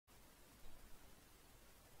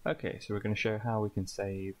Okay, so we're going to show how we can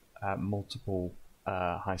save multiple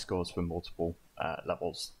high scores for multiple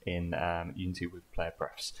levels in Unity with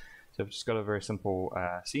PlayerPrefs. So I've just got a very simple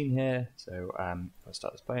scene here. So if I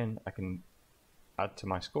start this playing, I can add to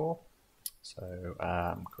my score. So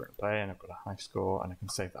I'm currently playing, I've got a high score, and I can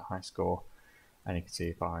save that high score. And you can see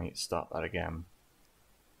if I start that again,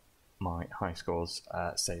 my high scores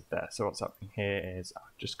saved there. So what's happening here is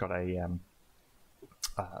I've just got a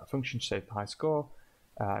function to save the high score.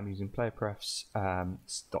 I'm using PlayerPrefs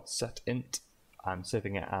 .setInt. I'm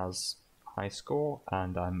saving it as high score,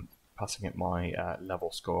 and I'm passing it my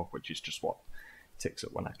level score, which is just what ticks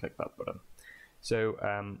up when I click that button. So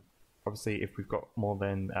obviously, if we've got more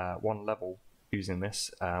than one level using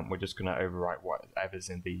this, we're just going to overwrite whatever's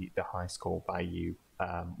in the high score value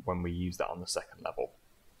when we use that on the second level.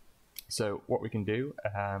 So what we can do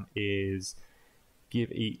is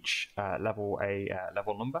give each level a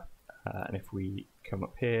level number. And if we come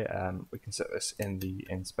up here, we can set this in the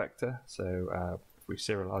inspector. So if we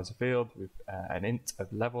serialize a field with an int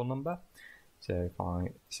of level number. So if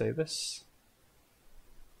I save this,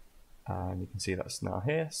 and you can see that's now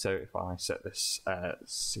here. So if I set this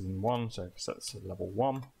scene 1, so if I set this to level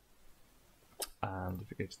 1, and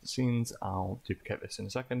if it goes to the scenes, I'll duplicate this in a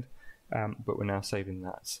second. But we're now saving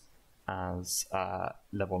that as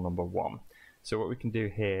level number 1. So what we can do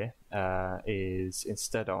here is,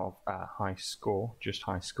 instead of high score, just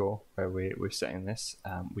high score, where we're setting this,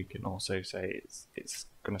 we can also say it's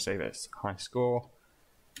going to save it as high score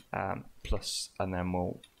plus, and then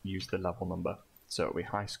we'll use the level number. So it'll be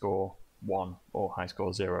high score 1 or high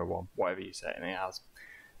score 0, 1, whatever you're setting it as.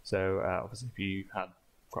 So obviously if you had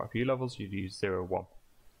quite a few levels, you'd use 0, 1.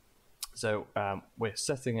 So we're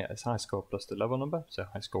setting it as high score plus the level number, so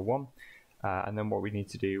high score 1. And then what we need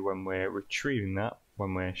to do when we're retrieving that,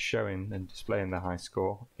 when we're showing and displaying the high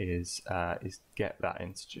score, is get that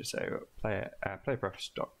integer. So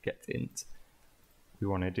PlayerPrefs.getInt. We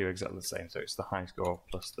want to do exactly the same. So it's the high score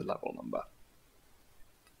plus the level number.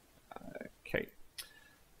 Okay.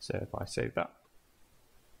 So if I save that,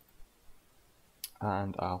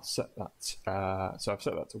 and I'll set that. So I've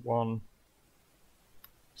set that to 1.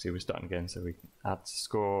 See, we're starting again, so we can add to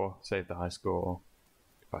score, save the high score.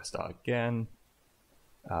 If I start again,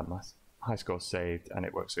 my high score is saved, and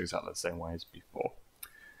it works exactly the same way as before.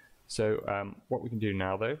 So what we can do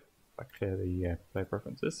now, though, if I clear the player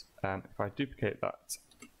preferences, if I duplicate that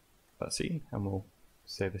scene, and we'll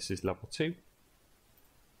say this is level 2,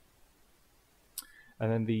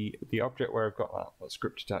 and then the object where I've got that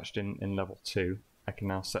script attached in level 2, I can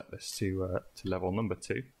now set this to level number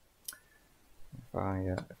 2.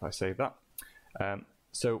 If I save that.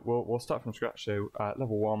 So we'll start from scratch. So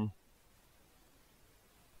level 1,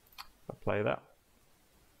 if I play that,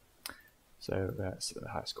 so that's the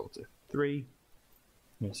high score to 3.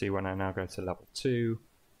 You'll see when I now go to level 2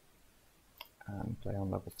 and play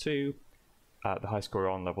on level 2, the high score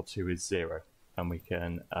on level 2 is 0, and we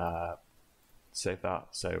can save that.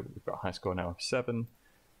 So we've got a high score now of 7.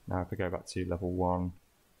 Now if we go back to level 1,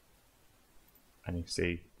 and you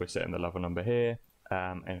see we're setting the level number here,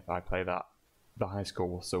 and if I play that, the high score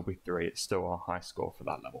will still be 3. It's still our high score for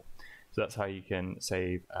that level. So that's how you can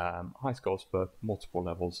save high scores for multiple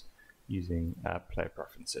levels using player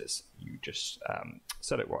preferences. You just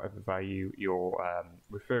set it whatever value you're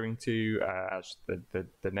referring to as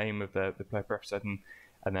the name of the player preference setting,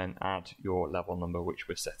 and then add your level number, which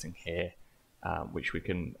we're setting here, which we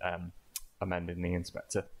can amend in the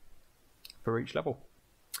inspector for each level.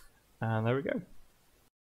 And there we go.